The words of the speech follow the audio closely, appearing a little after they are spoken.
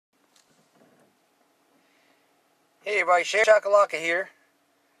Hey everybody, Chef Chakalaka here.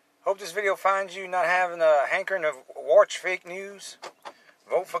 Hope this video finds you not having a hankering to watch fake news.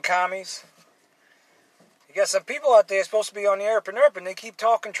 Vote for commies. You got some people out there supposed to be on the air and they keep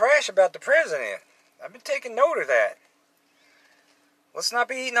talking trash about the president. I've been taking note of that. Let's not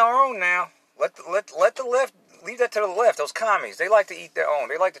be eating our own now. Let the left, leave that to the left. Those commies, they like to eat their own.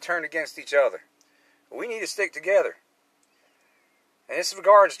 They like to turn against each other. But we need to stick together. And this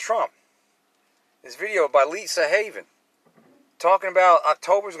regards Trump. This video by Lisa Haven, talking about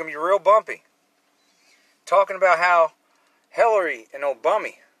October's going to be real bumpy. Talking about how Hillary and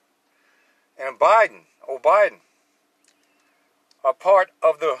Bumpy and Biden are part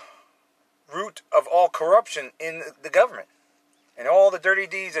of the root of all corruption in the government and all the dirty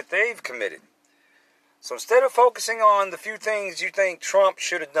deeds that they've committed. So instead of focusing on the few things you think Trump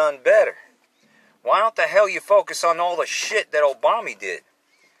should have done better, why don't the hell you focus on all the shit that Obama did?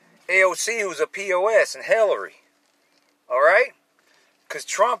 AOC, who's a POS, and Hillary. Alright? Because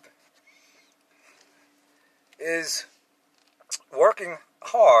Trump is working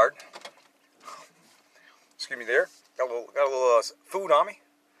hard. Excuse me there. Got a little food on me.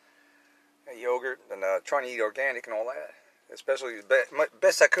 Yogurt and trying to eat organic and all that. Especially the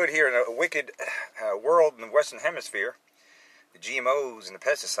best I could here in a wicked world in the Western Hemisphere. The GMOs and the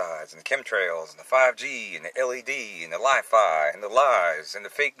pesticides and the chemtrails and the 5G and the LED and the Li-Fi and the lies and the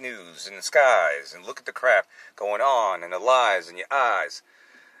fake news and the skies and look at the crap going on and the lies in your eyes.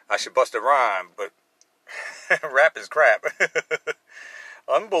 I should bust a rhyme, but rap is crap.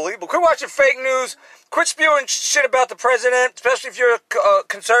 Unbelievable. Quit watching fake news. Quit spewing shit about the president, especially if you're a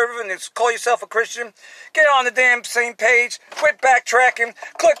conservative and you call yourself a Christian. Get on the damn same page. Quit backtracking.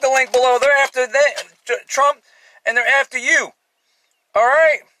 Click the link below. They're after Trump and they're after you.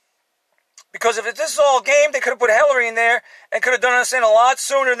 Alright? Because if this is all a game, they could have put Hillary in there and could have done us in a lot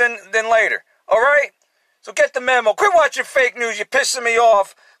sooner than later. Alright? So get the memo. Quit watching fake news. You're pissing me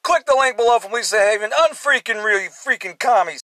off. Click the link below from Lisa Haven. Unfreaking really freaking commies.